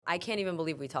I can't even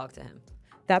believe we talked to him.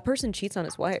 That person cheats on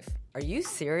his wife. Are you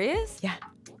serious? Yeah.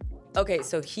 Okay,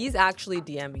 so he's actually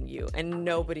DMing you and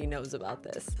nobody knows about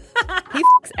this. He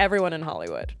f***s everyone in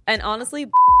Hollywood. And honestly,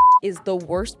 is the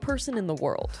worst person in the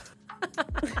world.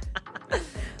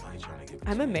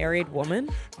 I'm a married woman.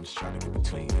 I'm just trying to get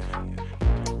between you.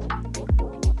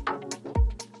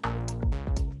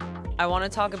 I want to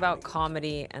talk about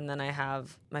comedy and then I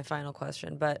have my final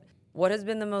question. But what has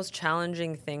been the most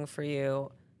challenging thing for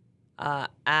you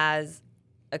as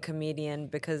a comedian?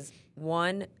 Because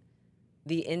one,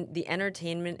 the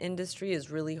entertainment industry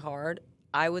is really hard.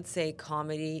 I would say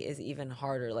comedy is even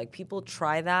harder. Like people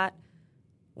try that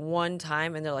one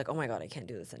time and they're like, oh my God, I can't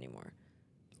do this anymore.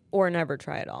 Or never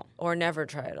try at all.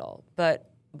 But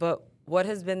what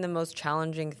has been the most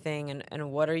challenging thing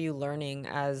and what are you learning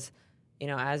as, you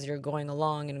know, as you're going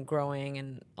along and growing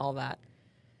and all that?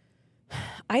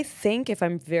 I think, if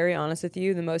I'm very honest with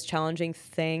you, the most challenging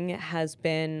thing has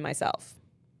been myself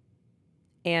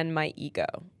and my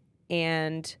ego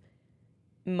and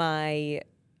my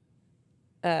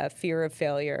fear of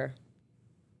failure.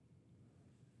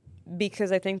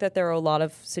 Because I think that there are a lot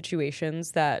of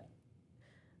situations that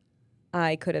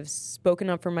I could have spoken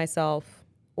up for myself,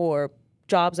 or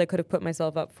jobs I could have put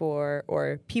myself up for,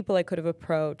 or people I could have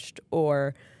approached,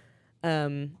 or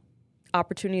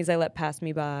opportunities I let pass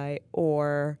me by,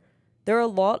 or there are a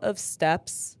lot of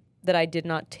steps that I did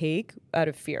not take out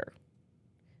of fear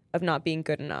of not being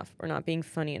good enough, or not being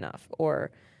funny enough,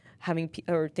 or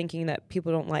or thinking that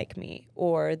people don't like me,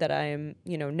 or that I'm,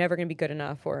 you know, never going to be good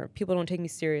enough, or people don't take me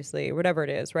seriously, or whatever it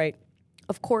is, right?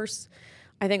 Of course,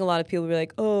 I think a lot of people be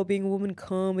like, oh, being a woman in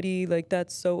comedy, like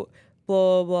that's so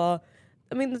blah, blah.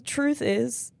 I mean, the truth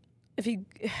is, if you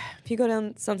go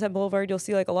down Sunset Boulevard, you'll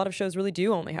see like a lot of shows really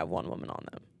do only have one woman on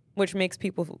them, which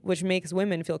makes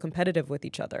women feel competitive with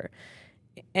each other.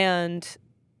 And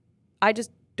I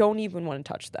just don't even want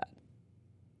to touch that,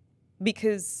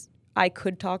 because I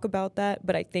could talk about that,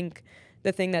 but I think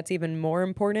the thing that's even more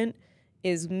important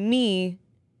is me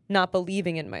not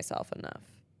believing in myself enough.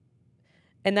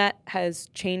 And that has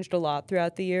changed a lot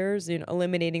throughout the years, you know,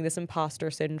 eliminating this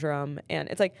imposter syndrome. And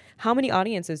it's like, how many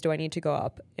audiences do I need to go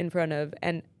up in front of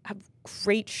and have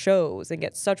great shows and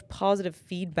get such positive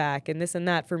feedback and this and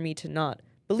that for me to not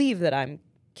believe that I'm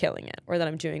killing it or that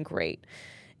I'm doing great,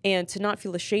 and to not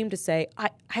feel ashamed to say,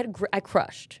 I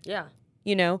crushed. Yeah.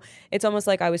 You know, it's almost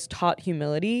like I was taught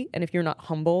humility, and if you're not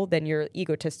humble, then you're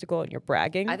egotistical and you're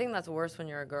bragging. I think that's worse when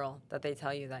you're a girl, that they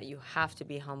tell you that you have to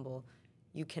be humble.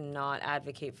 You cannot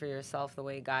advocate for yourself the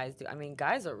way guys do. I mean,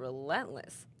 guys are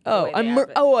relentless. I'm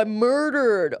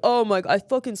murdered. Oh my God, I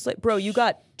fucking bro, you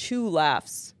got 2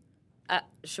 laughs.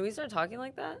 Should we start talking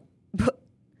like that?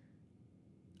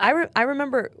 I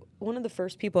remember one of the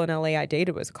first people in LA I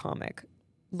dated was a comic.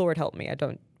 Lord help me,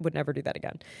 would never do that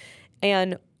again.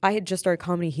 And I had just started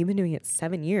comedy. He'd been doing it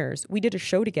 7 years. We did a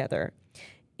show together,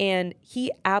 and he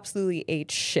absolutely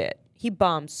ate shit. He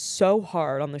bombed so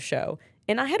hard on the show,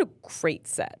 and I had a great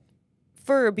set.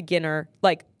 For a beginner,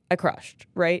 like, I crushed,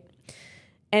 right?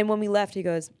 And when we left, he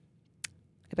goes,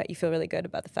 I bet you feel really good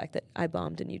about the fact that I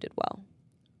bombed and you did well.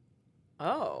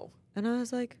 Oh. And I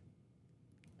was like,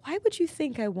 why would you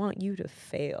think I want you to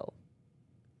fail?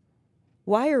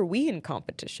 Why are we in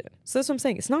competition? So that's what I'm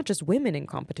saying. It's not just women in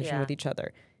competition with each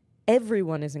other.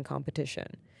 Everyone is in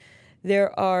competition.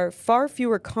 There are far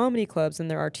fewer comedy clubs than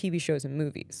there are TV shows and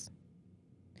movies.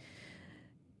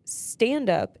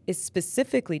 Stand-up is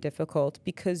specifically difficult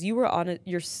because you're on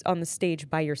the stage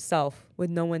by yourself with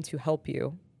no one to help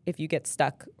you if you get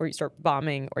stuck or you start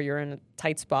bombing or you're in a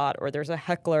tight spot or there's a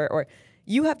heckler, or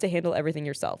you have to handle everything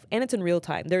yourself. And it's in real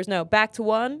time. There's no back to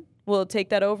one, we'll take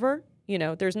that over. You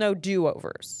know, there's no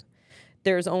do-overs.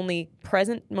 There's only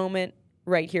present moment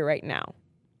right here, right now.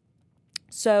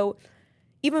 So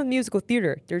even with musical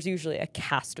theater, there's usually a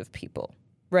cast of people,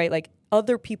 right? Like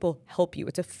other people help you.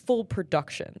 It's a full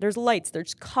production. There's lights,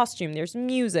 there's costume, there's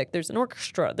music, there's an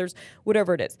orchestra, there's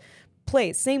whatever it is.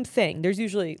 Plays, same thing. There's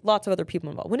usually lots of other people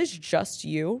involved. When it's just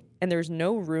you and there's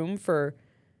no room for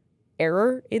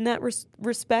error in that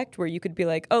respect where you could be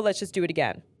like, oh, let's just do it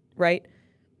again, right?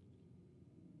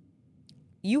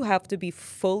 You have to be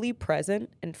fully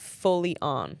present and fully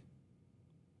on.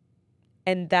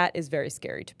 And that is very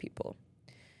scary to people.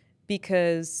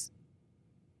 Because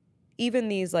even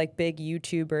these like big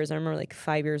YouTubers, I remember like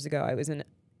 5 years ago, I was in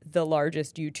the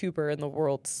largest YouTuber in the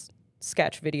world's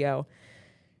sketch video.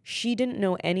 She didn't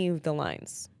know any of the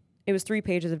lines. It was 3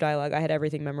 pages of dialogue. I had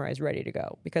everything memorized, ready to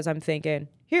go. Because I'm thinking,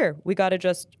 here, we're going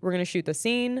to shoot the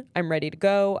scene. I'm ready to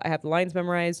go. I have the lines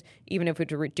memorized. Even if we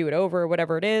do it over or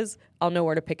whatever it is, I'll know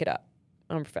where to pick it up.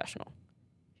 I'm a professional.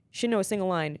 She didn't know a single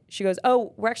line. She goes,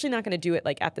 oh, we're actually not going to do it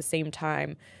like at the same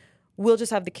time. We'll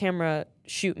just have the camera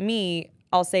shoot me.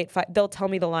 I'll say it. They'll tell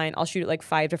me the line. I'll shoot it like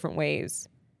 5 different ways,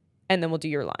 and then we'll do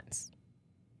your lines.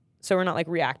 So we're not like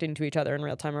reacting to each other in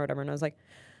real time or whatever. And I was like,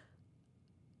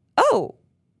 oh,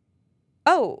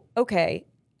 okay.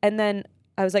 And then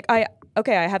I was like, I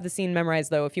have the scene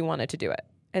memorized though, if you wanted to do it.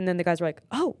 And then the guys were like,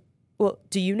 oh, well,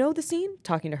 do you know the scene?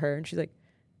 Talking to her. And she's like,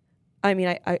 I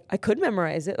mean, I could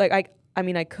memorize it. Like, I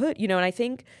mean, I could, and I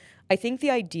think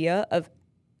the idea of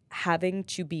having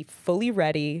to be fully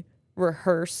ready,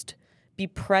 rehearsed, be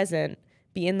present,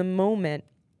 be in the moment,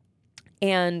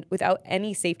 and without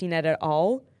any safety net at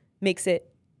all makes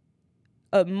it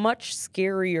a much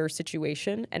scarier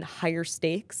situation and higher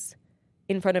stakes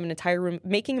in front of an entire room.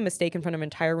 Making a mistake in front of an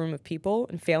entire room of people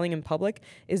and failing in public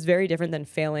is very different than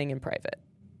failing in private.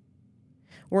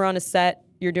 We're on a set,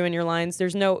 you're doing your lines.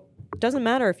 Doesn't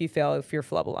matter if you fail, if you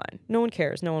flub a line. No one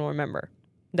cares. No one will remember.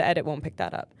 The edit won't pick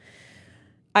that up.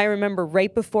 I remember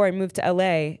right before I moved to LA,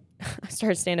 I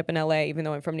started stand-up in LA, even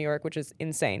though I'm from New York, which is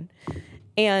insane.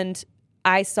 And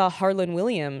I saw Harlan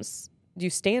Williams do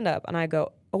stand-up, and I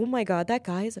go, oh my God, that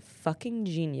guy is a fucking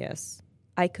genius.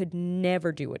 I could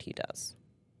never do what he does.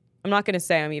 I'm not going to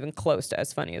say I'm even close to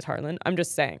as funny as Harlan. I'm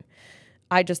just saying.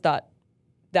 I just thought,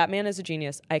 that man is a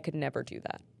genius. I could never do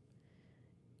that.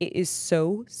 It is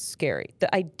so scary.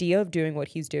 The idea of doing what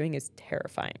he's doing is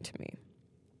terrifying to me.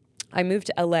 I moved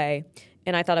to LA,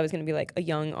 and I thought I was going to be like a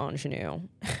young ingenue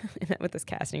with this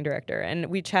casting director. And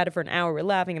we chatted for an hour. We're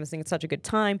laughing. I was thinking it's such a good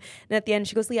time. And at the end,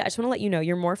 she goes, Leah, I just want to let you know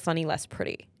you're more funny, less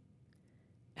pretty.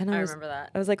 And I remember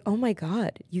that. I was like, oh my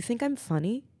God, you think I'm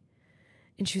funny?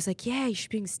 And she was like, yeah, you should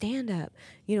be doing stand-up.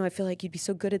 I feel like you'd be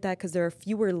so good at that because there are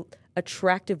fewer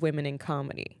attractive women in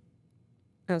comedy.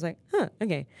 I was like, huh,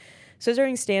 okay. So I was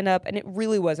doing stand-up, and it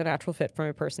really was a natural fit for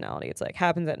my personality. It's like,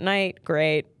 happens at night,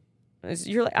 great.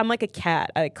 I'm like a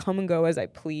cat. I come and go as I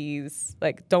please.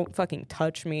 Like, don't fucking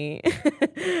touch me.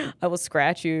 I will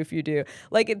scratch you if you do.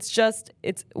 Like,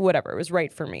 it's whatever. It was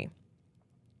right for me.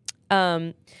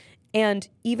 And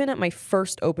even at my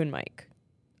first open mic,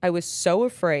 I was so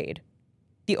afraid.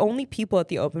 The only people at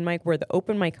the open mic were the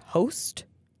open mic host,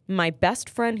 my best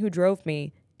friend who drove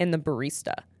me, and the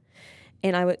barista.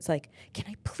 And I was like, can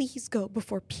I please go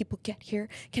before people get here?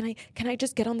 Can I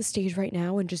just get on the stage right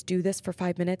now and just do this for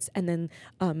 5 minutes? And then,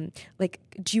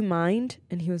 do you mind?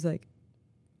 And he was like,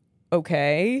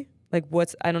 okay. Like,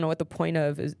 I don't know what the point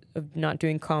of not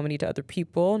doing comedy to other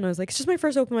people. And I was like, it's just my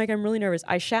first open mic. I'm really nervous.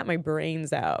 I shat my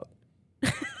brains out.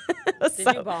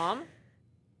 Did you bomb?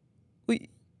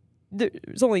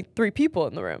 There's only 3 people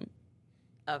in the room.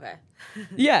 Okay.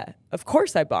 Yeah, of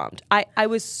course I bombed. I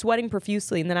was sweating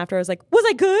profusely, and then after I was like, was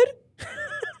I good?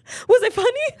 Was I funny?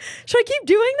 Should I keep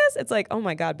doing this? It's like, oh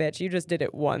my God, bitch, you just did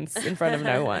it once in front of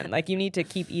no one. Like, you need to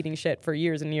keep eating shit for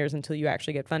years and years until you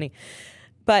actually get funny.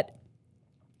 But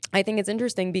I think it's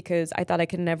interesting because I thought I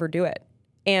could never do it.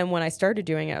 And when I started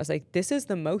doing it, I was like, this is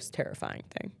the most terrifying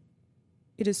thing.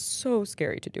 It is so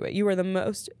scary to do it. You are the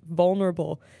most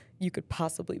vulnerable you could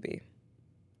possibly be.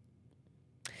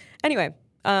 Anyway,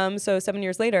 so 7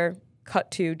 years later,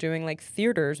 cut to doing like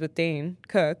theaters with Dane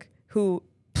Cook, who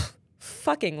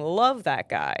fucking love that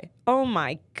guy. Oh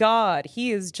my God,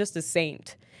 he is just a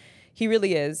saint. He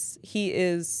really is. He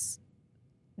is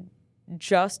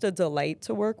just a delight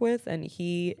to work with, and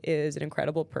he is an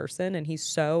incredible person, and he's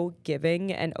so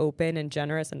giving and open and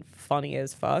generous and funny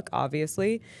as fuck,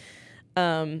 obviously.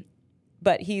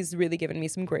 But he's really given me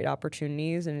some great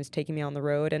opportunities and is taking me on the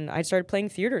road. And I started playing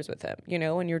theaters with him,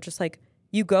 and you're just like,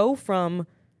 you go from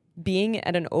being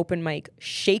at an open mic,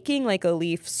 shaking like a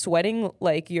leaf, sweating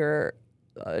like you're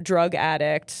a drug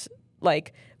addict,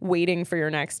 like waiting for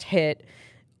your next hit,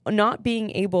 not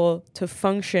being able to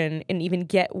function and even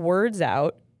get words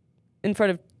out in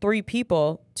front of 3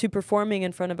 people, to performing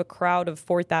in front of a crowd of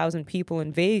 4,000 people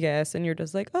in Vegas. And you're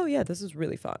just like, oh yeah, this is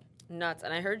really fun. Nuts.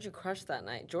 And I heard you crushed that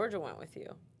night. Georgia went with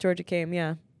you. Georgia came,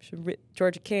 yeah.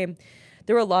 Georgia came.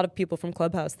 There were a lot of people from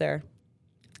Clubhouse there.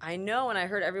 I know, and I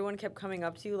heard everyone kept coming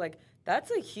up to you. Like,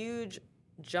 that's a huge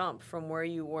jump from where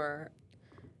you were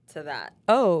to that.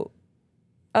 Oh,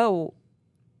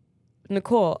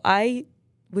 Nicole, I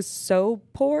was so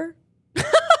poor.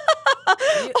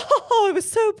 I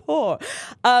was so poor.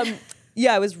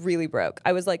 Yeah, I was really broke.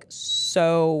 I was like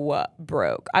so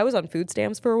broke. I was on food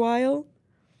stamps for a while.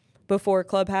 Before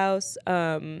Clubhouse,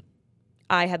 I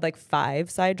had like 5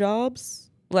 side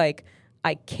jobs. Like,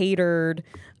 I catered,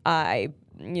 I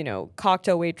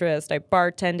cocktail waitress, I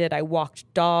bartended, I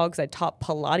walked dogs, I taught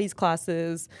Pilates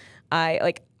classes.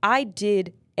 I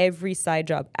did every side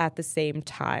job at the same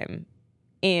time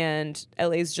and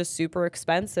LA's just super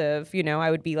expensive. You know,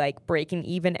 I would be like breaking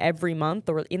even every month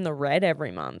or in the red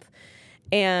every month.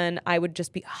 And I would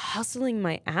just be hustling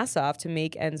my ass off to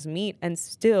make ends meet and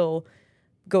still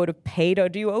go to pay to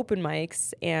do open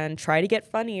mics and try to get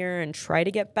funnier and try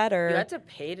to get better. You had to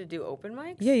pay to do open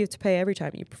mics? Yeah, you have to pay every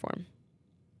time you perform.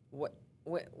 What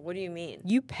do you mean?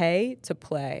 You pay to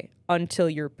play until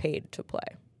you're paid to play.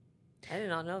 I did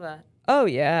not know that. Oh,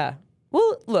 yeah.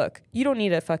 Well, look, you don't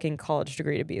need a fucking college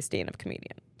degree to be a stand-up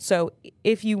comedian. So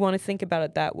if you want to think about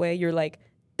it that way, you're like,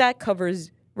 that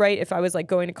covers, right? If I was like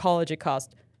going to college, it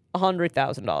cost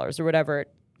 $100,000 or whatever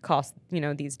it costs, you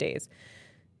know, these days.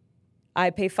 I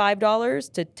pay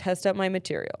 $5 to test out my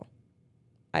material.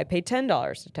 I pay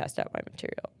 $10 to test out my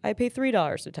material. I pay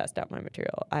 $3 to test out my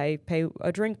material. I pay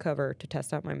a drink cover to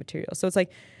test out my material. So it's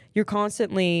like you're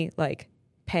constantly like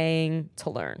paying to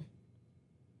learn.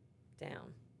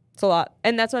 Damn. It's a lot.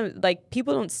 And that's why like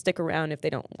people don't stick around if they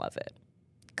don't love it.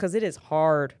 Because it is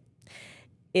hard.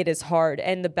 It is hard.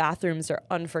 And the bathrooms are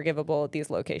unforgivable at these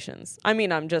locations. I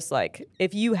mean, I'm just like,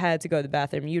 if you had to go to the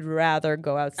bathroom, you'd rather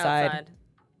go outside.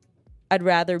 I'd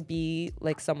rather be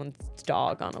like someone's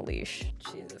dog on a leash.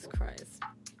 Jesus Christ.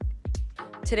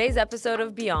 Today's episode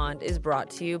of Beyond is brought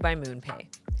to you by MoonPay.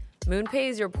 MoonPay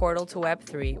is your portal to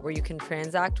Web3 where you can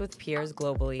transact with peers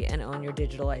globally and own your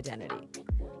digital identity.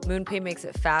 MoonPay makes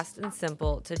it fast and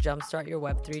simple to jumpstart your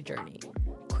Web3 journey.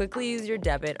 Quickly use your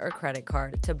debit or credit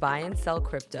card to buy and sell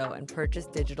crypto and purchase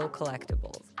digital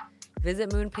collectibles. Visit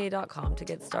moonpay.com to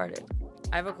get started.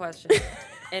 I have a question.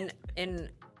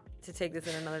 To take this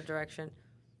in another direction,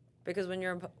 because when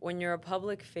you're a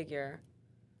public figure,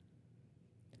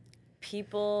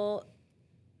 people,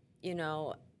 you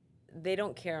know, they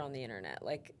don't care on the internet.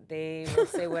 Like they will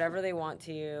say whatever they want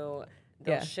to you.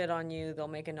 They'll shit on you. They'll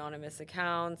make anonymous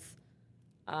accounts,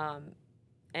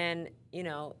 and you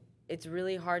know it's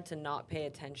really hard to not pay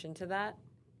attention to that.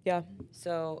 Yeah.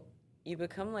 So you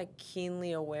become like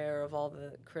keenly aware of all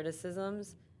the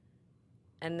criticisms,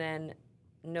 and then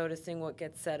noticing what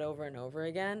gets said over and over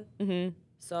again. Mm-hmm.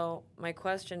 So my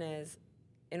question is,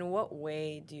 in what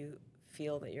way do you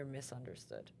feel that you're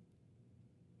misunderstood?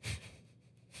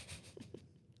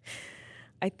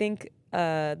 I think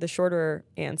the shorter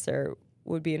answer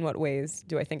would be, in what ways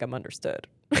do I think I'm understood?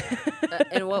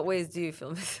 In what ways do you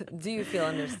feel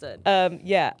understood?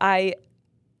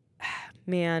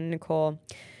 Man, Nicole,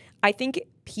 I think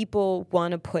people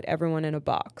want to put everyone in a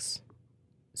box.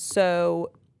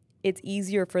 So it's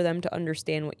easier for them to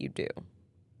understand what you do.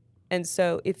 And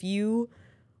so if you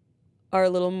are a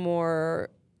little more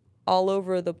all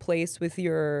over the place with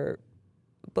your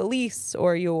beliefs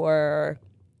or your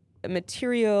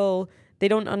material, they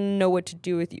don't know what to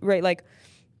do with you, right? Like,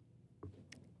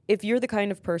 if you're the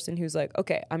kind of person who's like,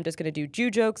 okay, I'm just going to do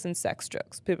Jew jokes and sex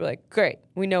jokes, people are like, great,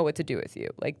 we know what to do with you.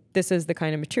 Like, this is the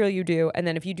kind of material you do. And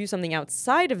then if you do something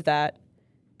outside of that,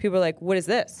 people are like, what is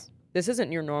this? This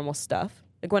isn't your normal stuff.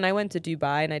 Like when I went to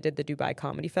Dubai and I did the Dubai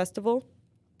Comedy Festival,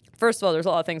 first of all, there's a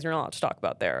lot of things you're not allowed to talk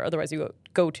about there. Otherwise, you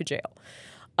go to jail,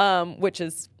 which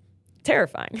is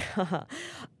terrifying.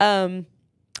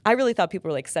 I really thought people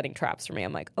were like setting traps for me.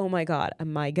 I'm like, oh my God,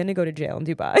 am I going to go to jail in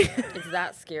Dubai? Is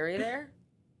that scary there?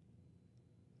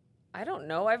 I don't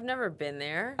know. I've never been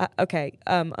there. Okay.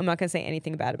 I'm not going to say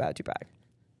anything bad about Dubai.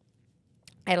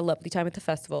 I had a lovely time at the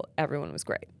festival. Everyone was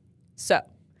great. So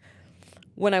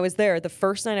when I was there, the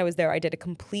first night I was there, I did a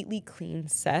completely clean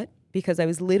set because I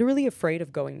was literally afraid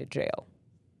of going to jail.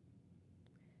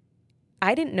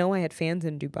 I didn't know I had fans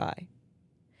in Dubai.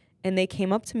 And they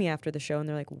came up to me after the show and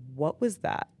they're like, what was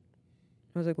that?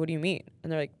 I was like, what do you mean?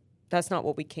 And they're like, that's not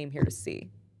what we came here to see.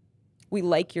 We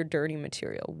like your dirty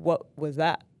material. What was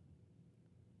that?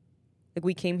 Like,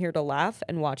 we came here to laugh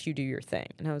and watch you do your thing.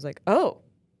 And I was like, oh,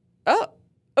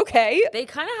 okay. They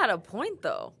kind of had a point,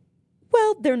 though.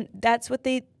 Well, that's what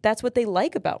they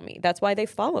like about me. That's why they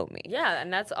follow me. Yeah,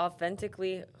 and that's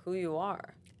authentically who you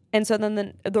are. And so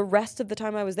then the rest of the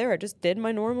time I was there, I just did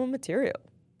my normal material.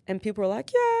 And people were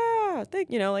like, yeah,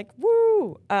 like,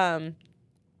 woo.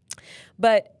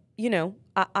 But, you know,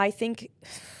 I think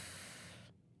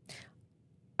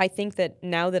that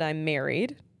now that I'm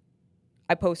married,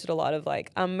 I posted a lot of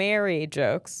like, I'm married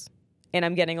jokes, and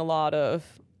I'm getting a lot of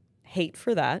hate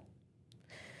for that.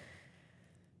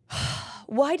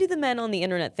 Why do the men on the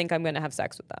internet think I'm going to have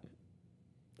sex with them?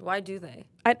 Why do they?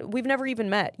 We've never even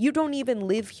met. You don't even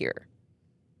live here.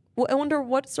 Well, I wonder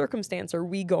what circumstance are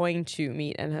we going to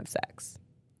meet and have sex?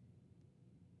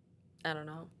 I don't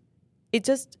know.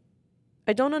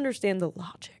 I don't understand the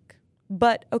logic.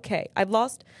 But okay, I've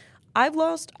lost, I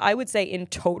would say in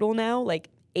total now, like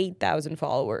 8,000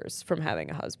 followers from having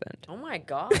a husband. Oh my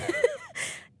God.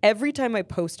 every time I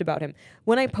post about him,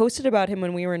 when I posted about him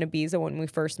when we were in Ibiza, when we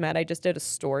first met, I just did a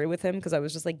story with him because I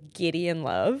was just like giddy in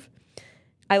love.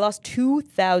 I lost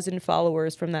 2,000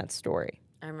 followers from that story.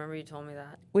 I remember you told me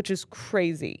that. Which is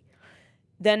crazy.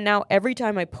 Then now every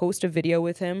time I post a video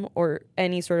with him or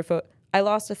any sort of I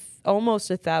lost almost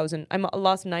 1,000. I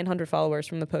lost 900 followers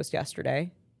from the post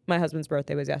yesterday. My husband's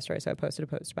birthday was yesterday, so I posted a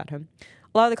post about him.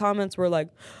 A lot of the comments were like,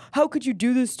 "How could you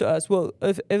do this to us?" Well,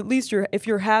 at least if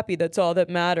you're happy, that's all that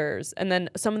matters. And then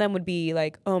some of them would be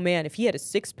like, "Oh man, if he had a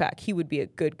six-pack, he would be a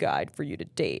good guy for you to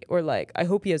date." Or like, "I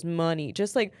hope he has money."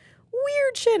 Just like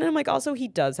weird shit. And I'm like, also he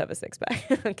does have a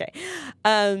six-pack. Okay.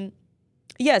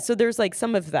 Yeah, so there's like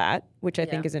some of that, which I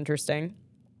think is interesting.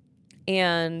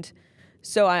 And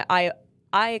so I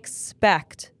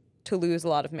expect to lose a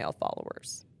lot of male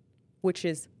followers, which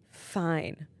is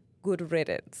fine. Good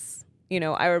riddance. You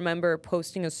know, I remember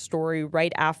posting a story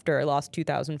right after I lost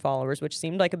 2,000 followers, which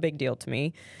seemed like a big deal to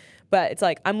me. But it's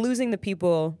like, I'm losing the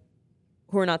people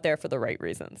who are not there for the right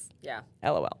reasons. Yeah.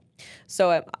 LOL.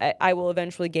 So I will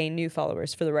eventually gain new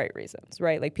followers for the right reasons,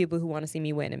 right? Like people who want to see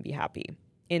me win and be happy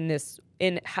in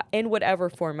whatever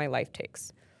form my life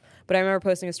takes. But I remember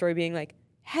posting a story being like,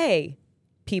 hey,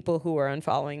 people who are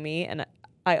unfollowing me, and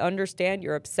I understand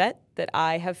you're upset that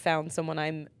I have found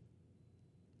someone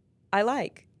I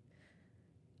like.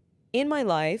 In my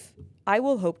life, I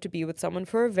will hope to be with someone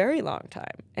for a very long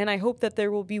time. And I hope that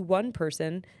there will be one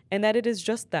person and that it is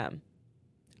just them.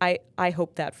 I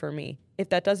hope that for me. If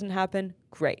that doesn't happen,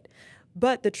 great.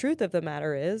 But the truth of the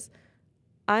matter is,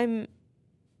 I'm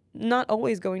not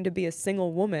always going to be a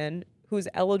single woman who's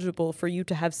eligible for you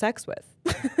to have sex with.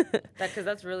 Because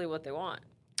that's really what they want.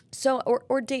 So,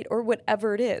 or date, or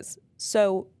whatever it is.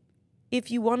 So if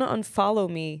you want to unfollow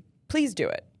me, please do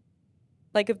it.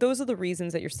 Like, if those are the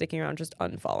reasons that you're sticking around, just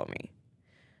unfollow me.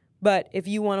 But if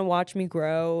you want to watch me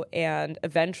grow and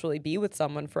eventually be with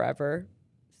someone forever,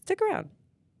 stick around.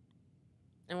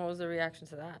 And what was the reaction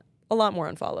to that? A lot more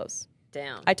unfollows.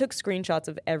 Damn. I took screenshots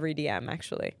of every DM,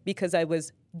 actually, because I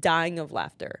was dying of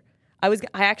laughter. I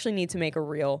actually need to make a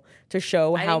reel to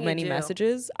show how many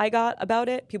messages I got about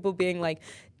it. People being like,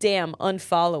 damn,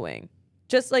 unfollowing.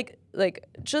 Just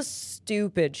just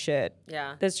stupid shit.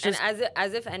 Yeah. That's just, and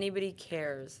as if anybody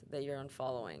cares that you're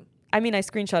unfollowing. I mean, I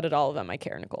screenshotted all of them. I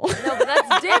care, Nicole. No, but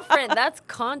that's different. That's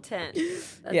content.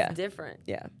 That's different.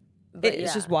 Yeah. But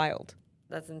it's just wild.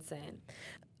 That's insane.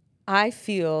 I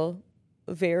feel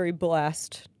very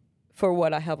blessed for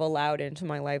what I have allowed into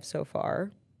my life so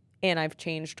far. And I've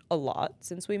changed a lot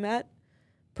since we met,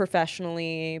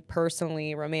 professionally,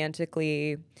 personally,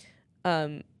 romantically.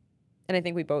 And I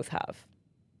think we both have.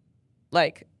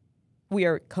 Like, we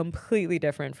are completely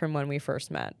different from when we first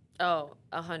met. Oh,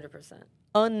 100%.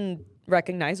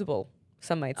 Unrecognizable,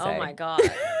 some might say. Oh, my God.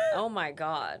 Oh, my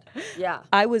God. Yeah.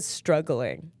 I was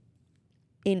struggling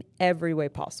in every way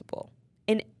possible.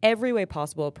 In every way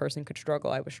possible a person could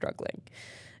struggle, I was struggling.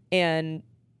 And,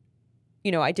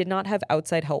 you know, I did not have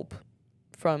outside help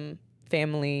from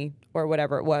family or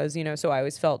whatever it was, you know, so I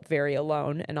always felt very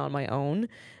alone and on my own.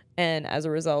 And as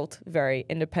a result, very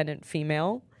independent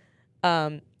female.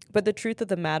 But the truth of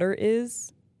the matter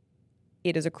is,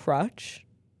 it is a crutch.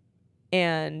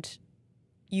 And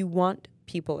you want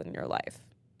people in your life.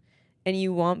 And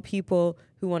you want people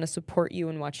who want to support you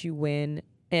and watch you win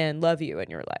and love you in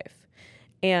your life.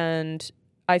 And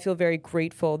I feel very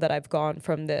grateful that I've gone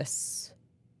from this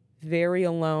very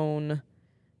alone,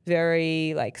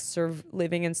 very like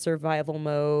living in survival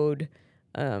mode,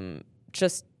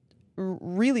 just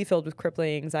really filled with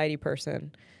crippling anxiety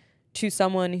person, to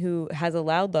someone who has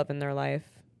allowed love in their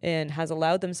life and has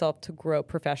allowed themselves to grow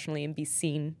professionally and be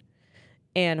seen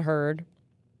and heard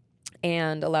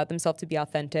and allowed themselves to be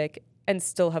authentic and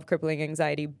still have crippling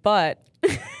anxiety. But,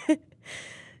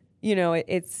 you know,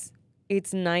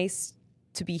 it's nice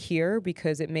to be here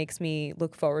because it makes me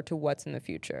look forward to what's in the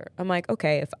future. I'm like,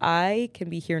 okay, if I can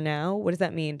be here now, what does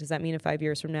that mean? Does that mean in 5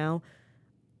 years from now,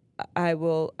 I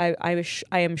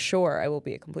am sure I will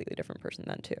be a completely different person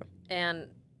then too. And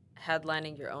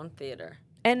headlining your own theater.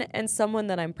 And someone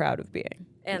that I'm proud of being.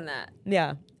 And that.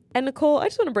 Yeah. And Nicole, I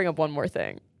just want to bring up one more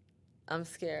thing. I'm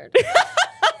scared.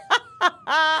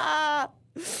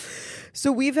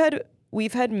 So we've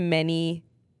had many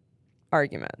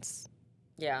arguments.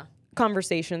 Yeah.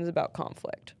 Conversations about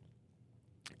conflict.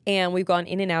 And we've gone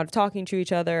in and out of talking to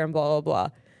each other and blah, blah, blah.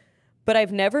 But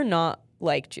I've never not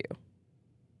liked you.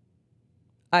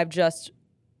 I've just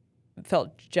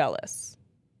felt jealous.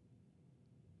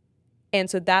 And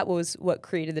so that was what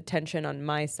created the tension on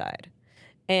my side.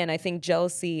 And I think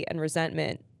jealousy and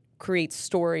resentment create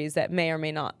stories that may or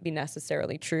may not be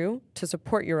necessarily true to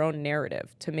support your own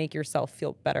narrative, to make yourself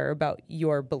feel better about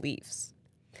your beliefs.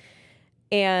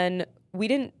 And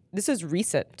this is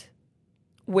recent,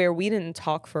 where we didn't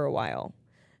talk for a while.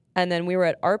 And then we were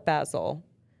at Art Basel,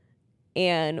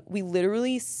 and we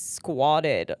literally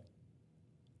squatted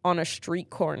on a street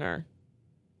corner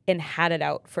and had it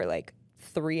out for like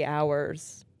 3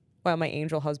 hours while my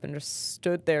angel husband just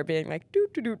stood there being like, doo,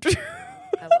 doo, doo, doo.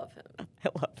 I love him. I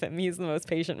love him. He's the most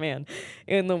patient man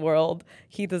in the world.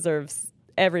 He deserves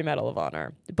every medal of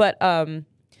honor. But,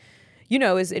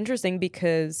 it's interesting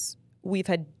because we've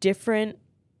had different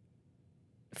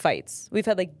fights. We've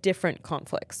had like different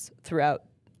conflicts throughout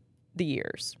the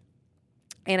years.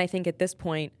 And I think at this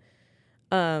point,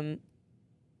 I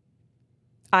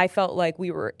felt like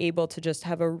we were able to just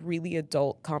have a really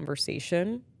adult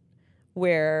conversation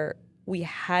where we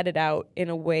had it out in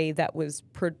a way that was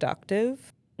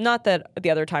productive. Not that the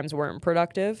other times weren't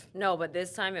productive. No, but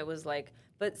this time it was like,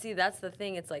 but see, that's the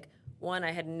thing. It's like, one,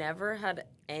 I had never had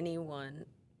anyone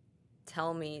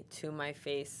tell me to my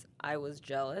face I was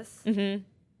jealous. Mm-hmm.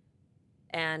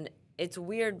 And it's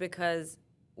weird because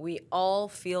we all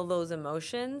feel those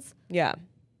emotions. Yeah.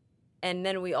 And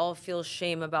then we all feel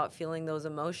shame about feeling those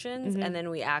emotions, and then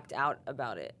we act out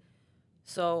about it.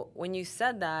 So when you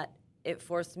said that, it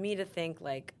forced me to think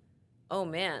like, oh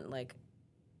man, like,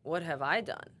 what have I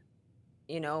done?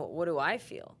 What do I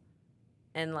feel?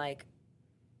 And like,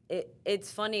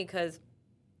 it's funny because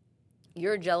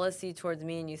your jealousy towards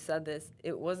me, and you said this,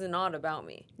 it was not about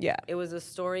me. Yeah. It was a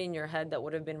story in your head that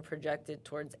would have been projected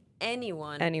towards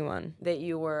anyone that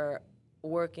you were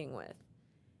working with.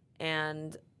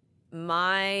 And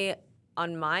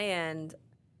on my end,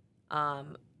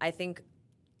 I think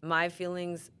my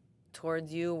feelings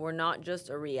towards you were not just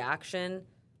a reaction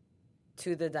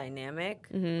to the dynamic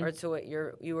or to what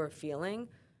you were feeling,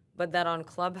 but that on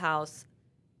Clubhouse,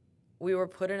 we were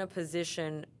put in a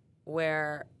position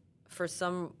where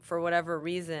for whatever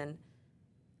reason,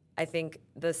 I think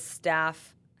the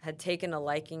staff had taken a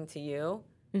liking to you,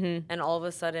 and all of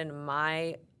a sudden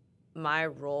my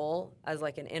role as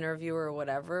like an interviewer or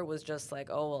whatever was just like,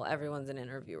 oh, well, everyone's an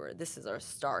interviewer. This is our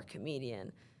star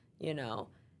comedian,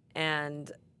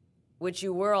 and which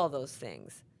you were all those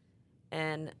things.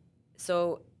 And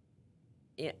so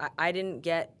I didn't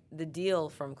get the deal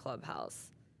from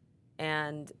Clubhouse.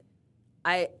 And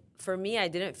for me, I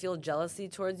didn't feel jealousy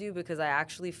towards you because I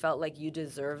actually felt like you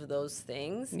deserve those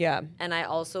things. Yeah. And I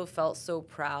also felt so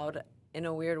proud in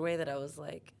a weird way that I was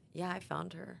like, yeah, I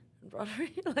found her and brought her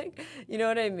here. Like, you know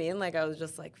what I mean? Like, I was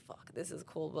just like, fuck, this is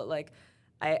cool. But like,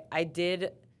 I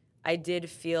did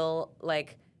feel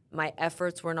like my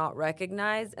efforts were not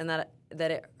recognized, and that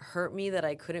it hurt me that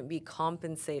I couldn't be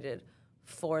compensated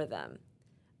for them.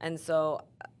 And so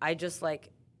I just like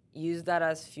used that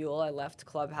as fuel. I left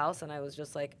Clubhouse and I was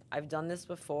just like, I've done this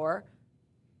before.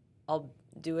 I'll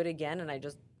do it again. And I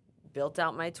just built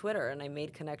out my Twitter and I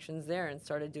made connections there and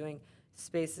started doing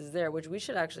spaces there, which we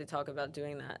should actually talk about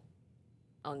doing that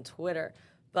on Twitter.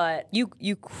 But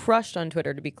you crushed on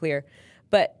Twitter, to be clear.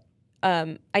 But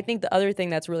I think the other thing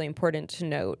that's really important to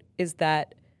note is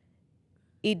that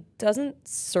it doesn't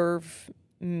serve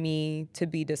me to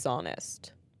be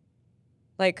dishonest.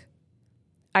 Like,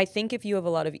 I think if you have a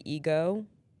lot of ego,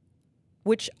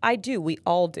 which I do, we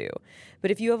all do, but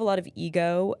if you have a lot of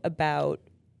ego about...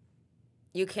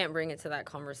 You can't bring it to that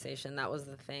conversation. That was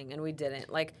the thing, and we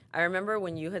didn't. Like, I remember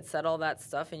when you had said all that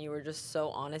stuff and you were just so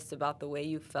honest about the way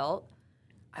you felt,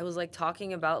 I was, like,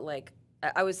 talking about, like...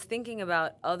 I was thinking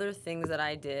about other things that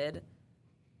I did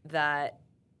that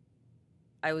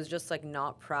I was just, like,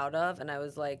 not proud of, and I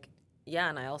was like, yeah,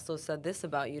 and I also said this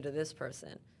about you to this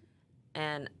person.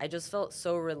 And I just felt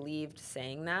so relieved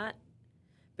saying that.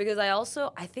 Because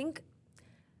I think,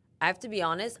 I have to be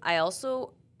honest, I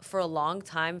also, for a long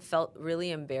time, felt really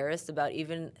embarrassed about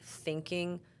even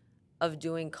thinking of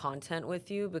doing content with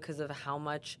you because of how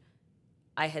much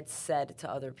I had said to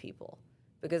other people.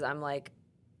 Because I'm like,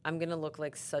 I'm going to look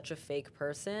like such a fake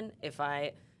person if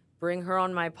I bring her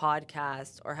on my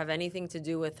podcast or have anything to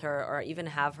do with her or even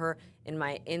have her in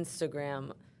my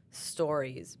Instagram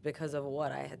stories because of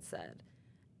what I had said.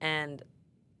 And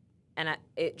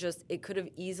it could have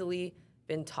easily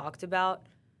been talked about.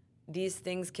 These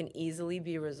things can easily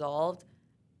be resolved.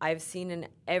 I've seen in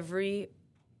every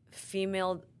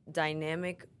female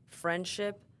dynamic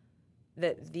friendship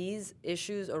that these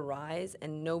issues arise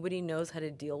and nobody knows how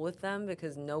to deal with them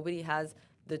because nobody has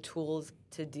the tools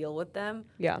to deal with them.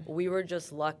 Yeah. We were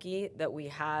just lucky that we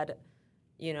had,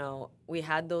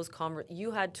 those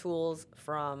you had tools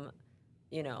from,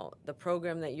 the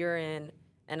program that you're in,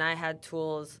 and I had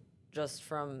tools just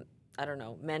from, I don't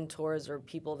know, mentors or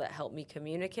people that help me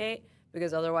communicate,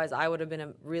 because otherwise I would have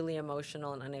been really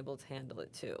emotional and unable to handle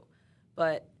it too.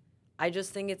 But I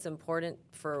just think it's important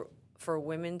for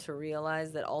women to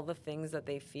realize that all the things that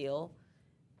they feel,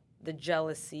 the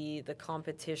jealousy, the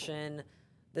competition,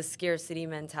 the scarcity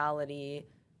mentality,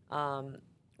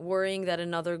 worrying that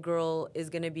another girl is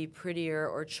going to be prettier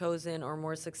or chosen or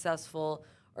more successful,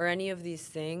 or any of these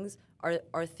things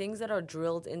are things that are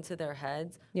drilled into their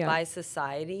heads by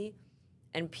society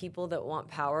and people that want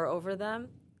power over them.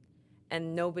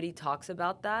 And nobody talks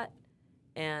about that.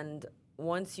 And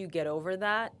once you get over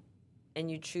that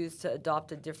and you choose to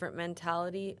adopt a different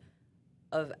mentality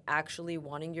of actually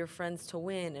wanting your friends to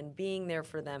win and being there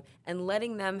for them and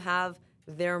letting them have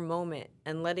their moment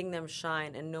and letting them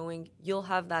shine and knowing you'll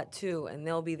have that too and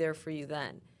they'll be there for you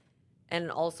then.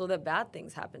 And also that bad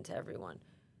things happen to everyone.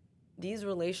 These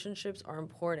relationships are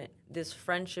important. This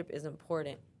friendship is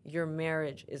important. Your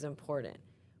marriage is important.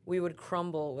 We would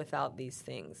crumble without these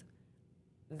things.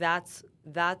 That's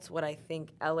what I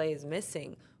think LA is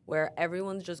missing, where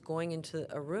everyone's just going into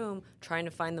a room trying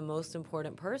to find the most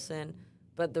important person,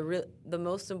 but the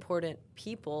most important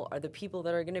people are the people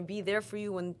that are going to be there for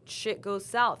you when shit goes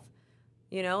south.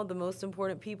 You know, the most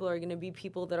important people are going to be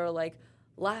people that are like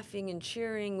laughing and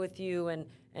cheering with you and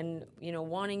you know,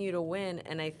 wanting you to win.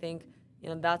 And I think, you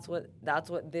know, that's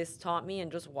what this taught me,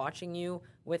 and just watching you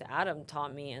with Adam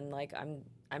taught me. And like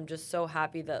I'm just so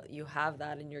happy that you have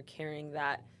that and you're carrying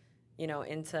that, you know,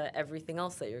 into everything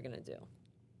else that you're going to do.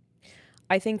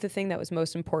 I think the thing that was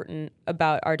most important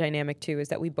about our dynamic too is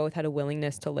that we both had a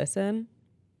willingness to listen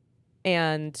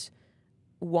and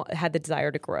had the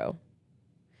desire to grow.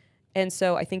 And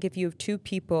so I think if you have two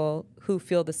people who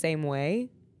feel the same way,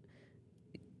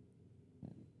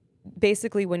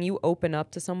 basically when you open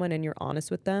up to someone and you're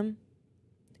honest with them,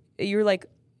 you're like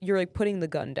putting the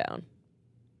gun down.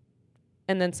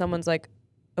 And then someone's like,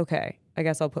 okay, I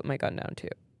guess I'll put my gun down too.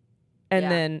 And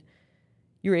then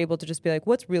you're able to just be like,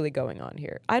 what's really going on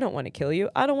here? I don't want to kill you.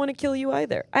 I don't want to kill you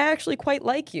either. I actually quite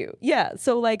like you. Yeah.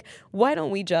 So like, why don't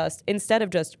we just, instead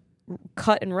of just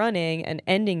cut and running and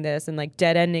ending this and like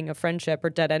dead ending a friendship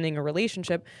or dead ending a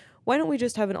relationship, why don't we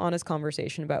just have an honest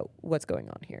conversation about what's going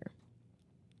on here?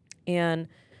 And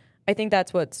I think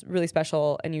that's what's really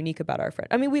special and unique about our friend.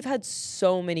 I mean, we've had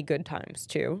so many good times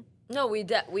too. No, we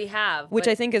have. Which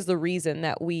I think is the reason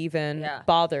that we even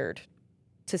bothered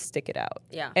to stick it out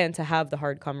and to have the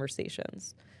hard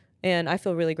conversations. And I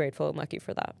feel really grateful and lucky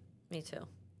for that. Me too.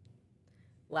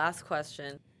 Last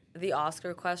question. The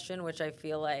Oscar question, which I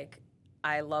feel like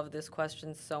I love this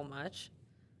question so much.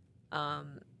 I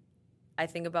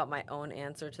think about my own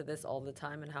answer to this all the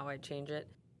time and how I change it.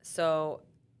 So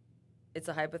it's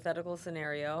a hypothetical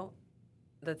scenario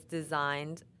that's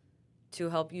designed to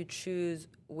help you choose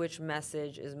which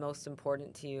message is most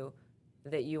important to you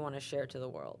that you want to share to the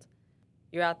world.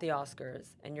 You're at the Oscars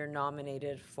and you're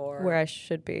nominated for... Where I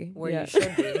should be. Where you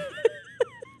should be.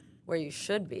 Where you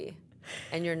should be.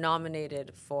 And you're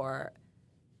nominated for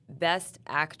Best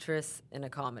Actress in a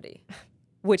Comedy.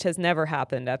 Which has never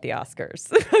happened at the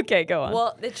Oscars. Okay, go on.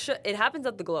 Well, it happens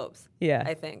at the Globes. Yeah.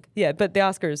 I think. Yeah, but the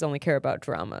Oscars only care about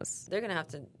dramas. They're going to have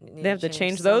to... They have to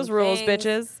change those rules,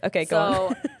 bitches. Okay, go on.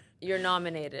 So you're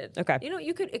nominated. Okay. You know,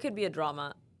 it could be a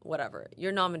drama, whatever.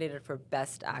 You're nominated for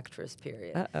Best Actress,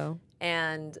 period. Uh-oh.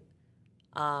 And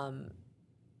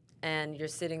you're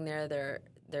sitting there,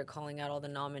 they're calling out all the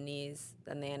nominees,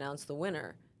 then they announce the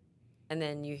winner, and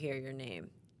then you hear your name.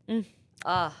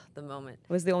 The moment.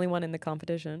 Was the only one in the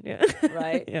competition. Yeah.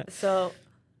 Right? Yeah. So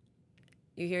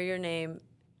you hear your name,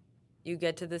 you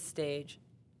get to the stage,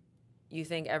 you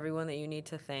thank everyone that you need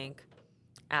to thank,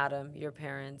 Adam, your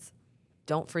parents.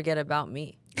 Don't forget about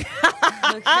me.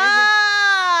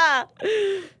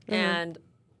 And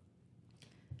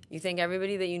you thank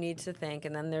everybody that you need to thank,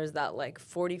 and then there's that like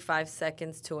 45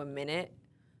 seconds to a minute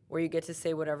where you get to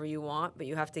say whatever you want, but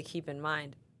you have to keep in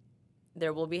mind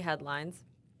there will be headlines.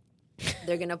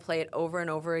 They're going to play it over and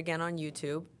over again on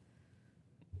YouTube.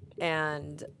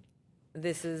 And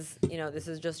this is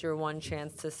just your one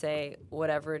chance to say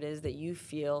whatever it is that you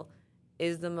feel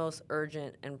is the most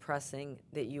urgent and pressing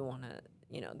that you want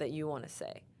to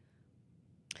say.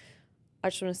 I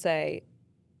just want to say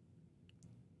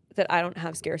that I don't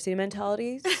have scarcity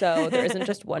mentality, so there isn't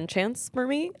just one chance for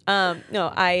me.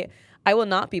 No, I will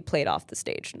not be played off the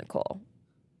stage, Nicole.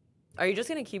 Are you just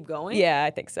going to keep going? Yeah,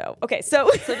 I think so. Okay,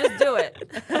 so... So just do it.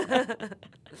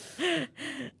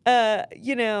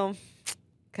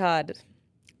 God,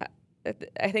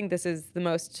 I think this is the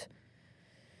most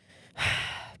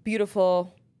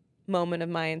beautiful moment of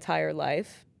my entire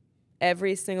life.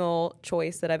 every single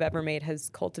choice that I've ever made has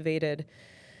cultivated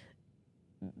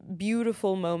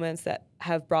beautiful moments that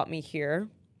have brought me here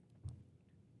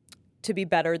to be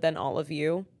better than all of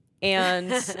you.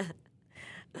 And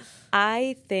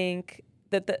I think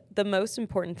that the most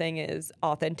important thing is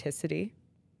authenticity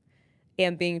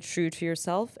and being true to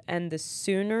yourself. And the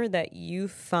sooner that you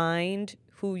find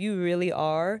who you really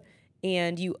are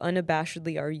and you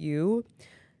unabashedly are you,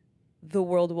 the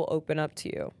world will open up to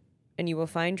you. And you will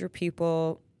find your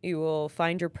people, you will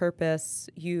find your purpose,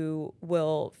 you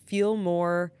will feel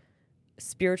more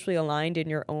spiritually aligned in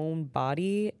your own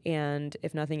body. And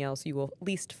if nothing else, you will at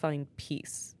least find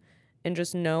peace. And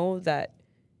just know that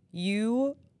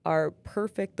you are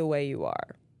perfect the way you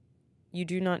are. You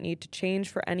do not need to change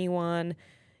for anyone.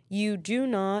 You do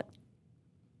not.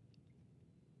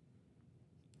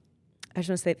 I just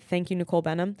want to say thank you, Nicole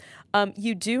Benham.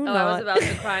 You do not. I was about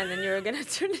to cry and then you were going to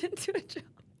turn it into a joke.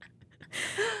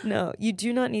 No, you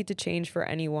do not need to change for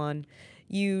anyone.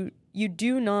 You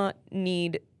do not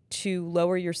need to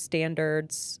lower your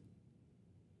standards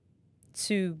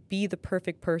to be the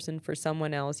perfect person for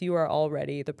someone else. You are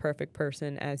already the perfect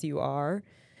person as you are.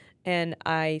 And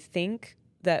I think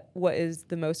that what is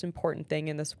the most important thing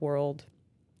in this world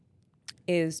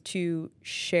is to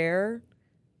share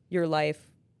your life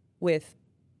with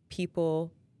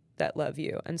people that love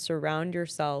you and surround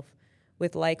yourself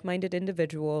with like-minded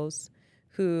individuals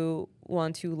who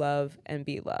want to love and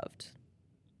be loved.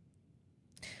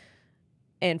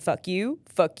 And fuck you,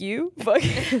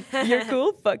 you're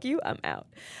cool, fuck you, I'm out.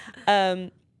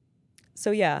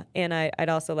 So yeah, and I'd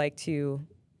also like to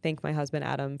thank my husband,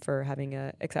 Adam, for having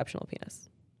an exceptional penis.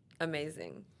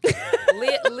 Amazing.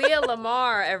 Leah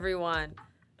Lamarr, everyone.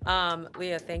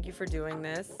 Leah, thank you for doing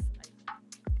this.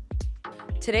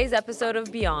 Today's episode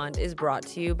of Beyond is brought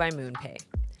to you by MoonPay.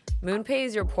 MoonPay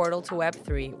is your portal to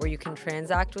Web3 where you can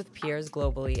transact with peers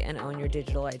globally and own your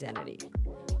digital identity.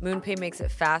 MoonPay makes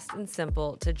it fast and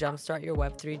simple to jumpstart your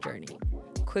Web3 journey.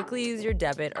 Quickly use your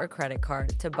debit or credit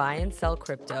card to buy and sell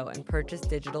crypto and purchase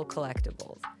digital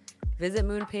collectibles. Visit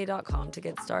moonpay.com to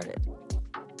get started.